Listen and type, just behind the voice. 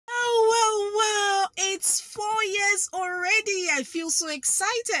it's 4 years already. I feel so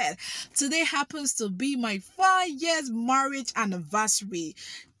excited. Today happens to be my 5 years marriage anniversary.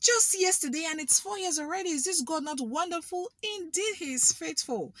 Just yesterday, and it's 4 years already. Is this God not wonderful? Indeed, He is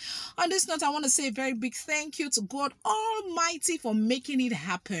faithful. On this note, I want to say a very big thank you to God Almighty for making it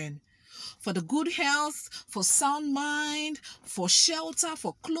happen. For the good health, for sound mind, for shelter,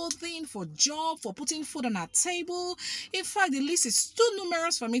 for clothing, for job, for putting food on our table. In fact, the list is too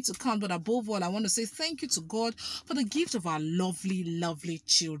numerous for me to count, but above all, I want to say thank you to God for the gift of our lovely, lovely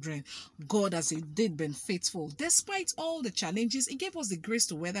children. God has indeed been faithful. Despite all the challenges, He gave us the grace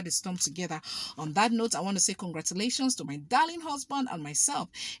to weather the storm together. On that note, I want to say congratulations to my darling husband and myself.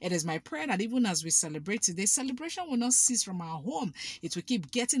 It is my prayer that even as we celebrate today, celebration will not cease from our home. It will keep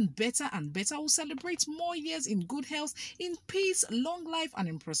getting better and better. We'll celebrate more years in good health, in peace, long life, and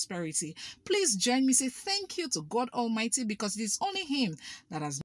in prosperity. Please join me. Say thank you to God Almighty, because it is only Him that has